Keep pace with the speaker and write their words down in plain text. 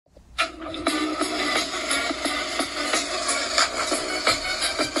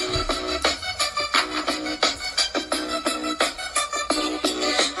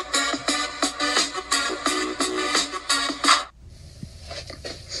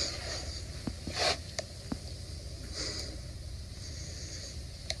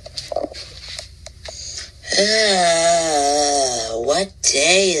What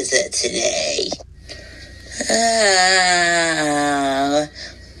day is it today?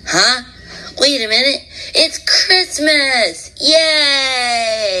 Huh? Wait a minute. It's Christmas!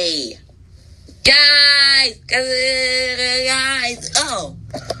 Yay! Guys! Oh.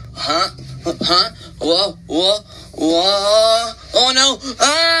 Huh? Whoa. Oh no!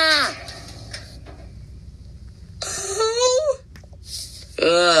 Ah!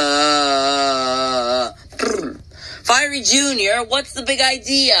 Fiery Jr., what's the big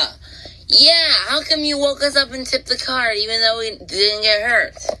idea? Yeah, how come you woke us up and tipped the card even though we didn't get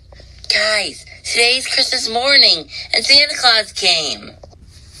hurt? Guys, today's Christmas morning and Santa Claus came.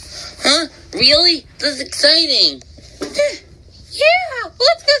 Huh? Really? That's exciting. Yeah,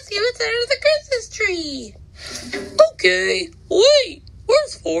 let's go see what's under the Christmas tree. Okay, wait,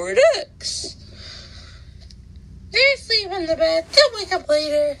 where's Ford X? They're asleep in the bed. They'll wake up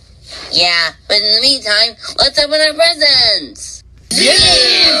later. Yeah, but in the meantime, let's open our presents.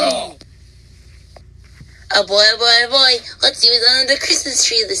 Yeah! Oh boy, let's see what's under the Christmas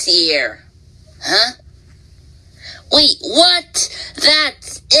tree this year. Huh? Wait, what?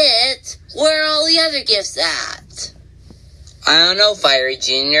 That's it? Where are all the other gifts at? I don't know, Fiery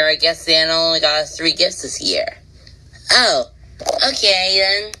Jr. I guess Santa only got us 3 gifts this year. Oh, okay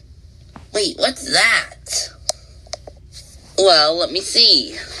then. Wait, what's that? Well, let me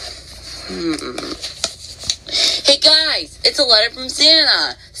see. Hey guys, it's a letter from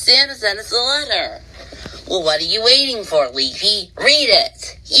Santa. Santa sent us a letter. Well, what are you waiting for, Leafy? Read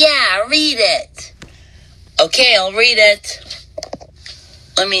it. Yeah, read it. Okay, I'll read it.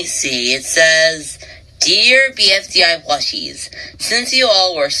 Let me see. It says, Dear BFDI plushies, since you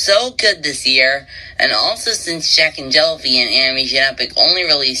all were so good this year, and also since Jack and Jellyfy and Animation Epic only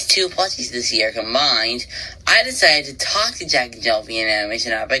released 2 plushies this year combined, I decided to talk to Jack and Jellyfy and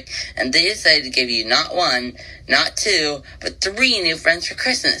Animation Epic, and they decided to give you not 1, not 2, but 3 new friends for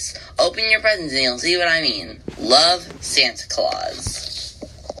Christmas. Open your presents and you'll see what I mean. Love, Santa Claus.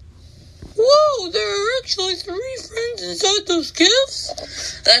 Whoa, there are actually 3 friends inside those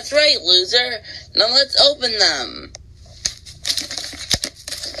gifts? That's right, loser. Now let's open them.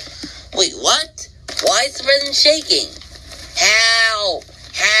 Wait, what? Why is the present shaking? Help!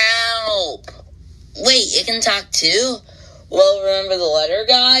 Help! Wait, it can talk too? Well, remember the letter,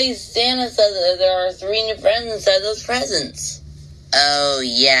 guys? Santa said that there are 3 new friends inside those presents. Oh,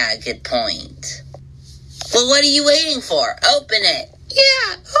 yeah, good point. Well, what are you waiting for? Open it.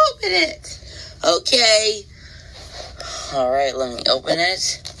 Yeah, open it. Okay. Alright, let me open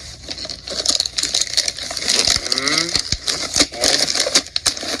it. Okay.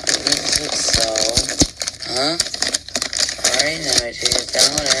 This is so. Huh? Alright, now I take it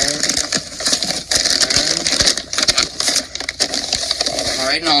down and.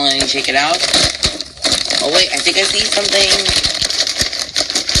 Alright, now let me take it out. Oh, wait, I think I see something.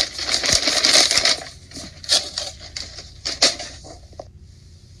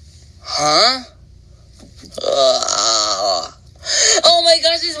 Huh? Oh my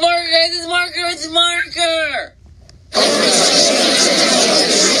gosh, it's Marker, guys, it's Marker, it's Marker!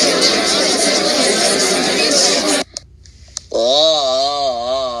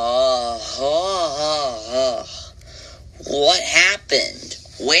 What happened?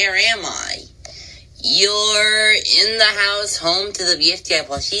 Where am I? You're in the house home to the BFTI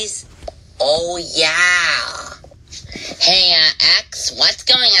plushies? Oh yeah. Hey, X, what's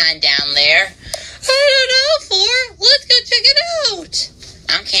going on down there? I don't know, 4. Let's go check it out.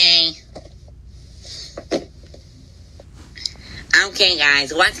 Okay,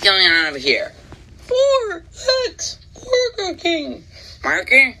 guys, what's going on over here? 4X, Marker King.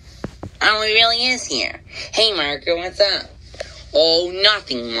 Marker? Oh, he really is here. Hey, Marker, what's up? Oh,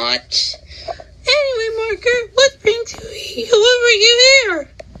 nothing much. Anyway, Marker, what brings you here?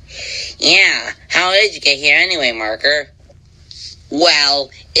 Yeah, how did you get here anyway, Marker? Well,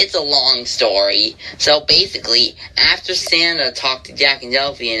 it's a long story. So basically, after Santa talked to Jack and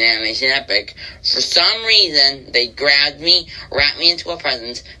Jellyfy and Animation Epic, for some reason, they grabbed me, wrapped me into a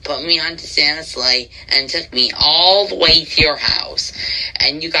present, put me onto Santa's sleigh, and took me all the way to your house.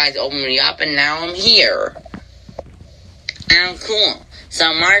 And you guys opened me up, and now I'm here. Oh, cool.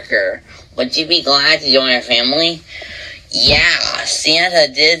 So, Marker, would you be glad to join our family? Yeah, Santa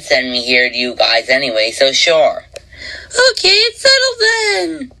did send me here to you guys anyway, so sure. Okay, it's settled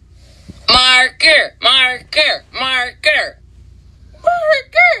then. Marker, Marker, Marker.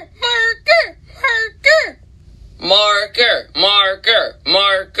 Marker, Marker, Marker. Marker, Marker,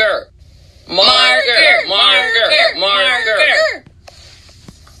 Marker. Marker, Marker, Marker.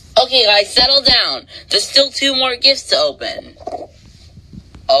 Okay, guys, settle down. There's still 2 more gifts to open.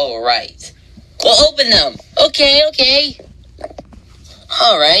 Oh, right. We'll open them. Okay.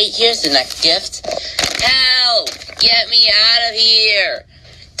 Alright, here's the next gift. Help! Get me out of here!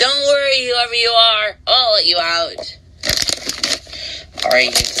 Don't worry, whoever you are. I'll let you out.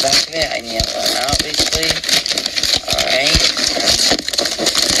 Alright, here's the back of it. I need to let them out, basically. Alright.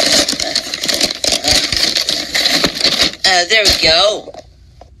 There we go.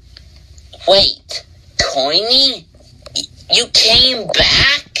 Wait, Coiny? You came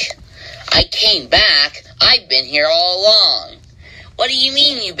back? I came back? I've been here all along. What do you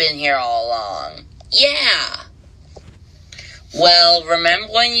mean you've been here all along? Yeah. Well,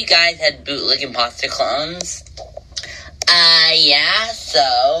 remember when you guys had bootleg imposter clones? Yeah,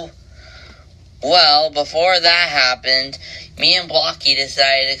 so. Well, before that happened, me and Blocky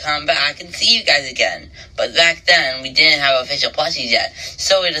decided to come back and see you guys again. But back then, we didn't have official plushies yet,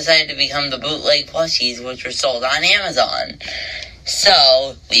 so we decided to become the bootleg plushies, which were sold on Amazon.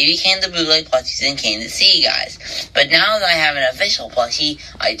 So, we became the bootleg plushies and came to see you guys. But now that I have an official plushie,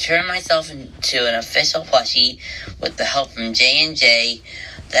 I turned myself into an official plushie with the help from J&J.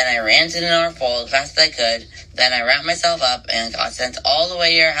 Then I ran to the North Pole as fast as I could. Then I wrapped myself up and got sent all the way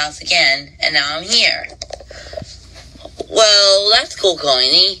to your house again, and now I'm here. Well, that's cool,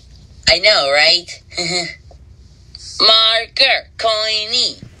 Coiny. I know, right? Marker,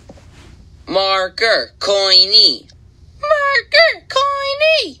 Coiny. Marker, Coiny. Marker,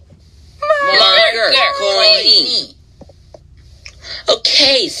 Coiny. Marker, Coiny.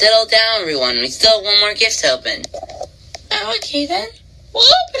 Okay, settle down, everyone. We still have one more gift to open. Oh, okay, then. We'll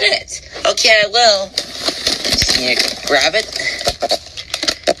open it. Okay, I will. Just need to grab it.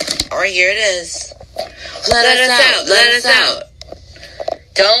 Alright, here it is. Let us out.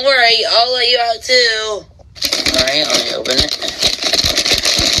 Don't worry, I'll let you out too. Alright, let me open it.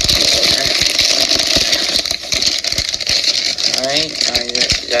 Alright, I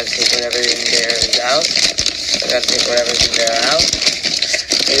gotta take whatever's in there out. I gotta take whatever's in there out.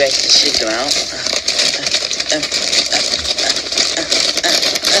 Maybe I can shoot them out.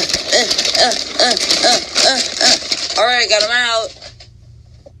 Alright, I got him out.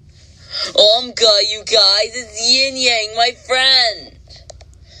 Oh, I'm good, you guys. It's Yin Yang, my friend.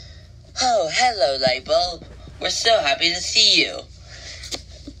 Oh, hello, Lightbulb. We're so happy to see you.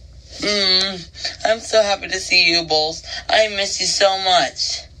 I'm so happy to see you, Bulls. I miss you so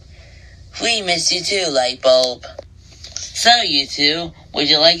much. We miss you too, Lightbulb. So, you two, would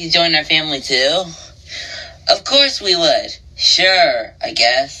you like to join our family too? Of course we would. Sure, I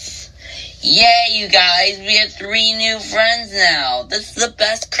guess. Yay, you guys, we have 3 new friends now. This is the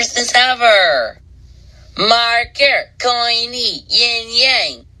best Christmas ever. Marker, Coiny, Yin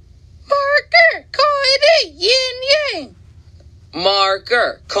Yang. Marker, Coiny, Yin Yang.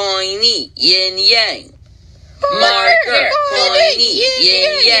 Marker, Coiny, Yin Yang. Marker, Coiny,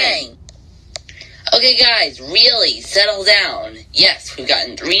 Yin Yang. Okay, guys, really, settle down. Yes, we've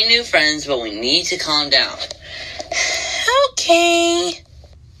gotten 3 new friends, but we need to calm down. Okay.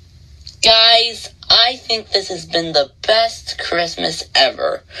 Guys, I think this has been the best Christmas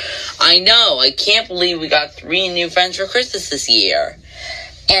ever. I know, I can't believe we got 3 new friends for Christmas this year.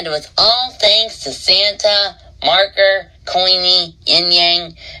 And it was all thanks to Santa, Marker, Coiny, Yin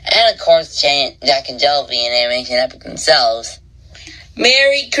Yang, and of course Jack and Jelly and Animation Epic themselves.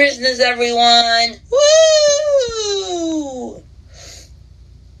 Merry Christmas, everyone! Woo!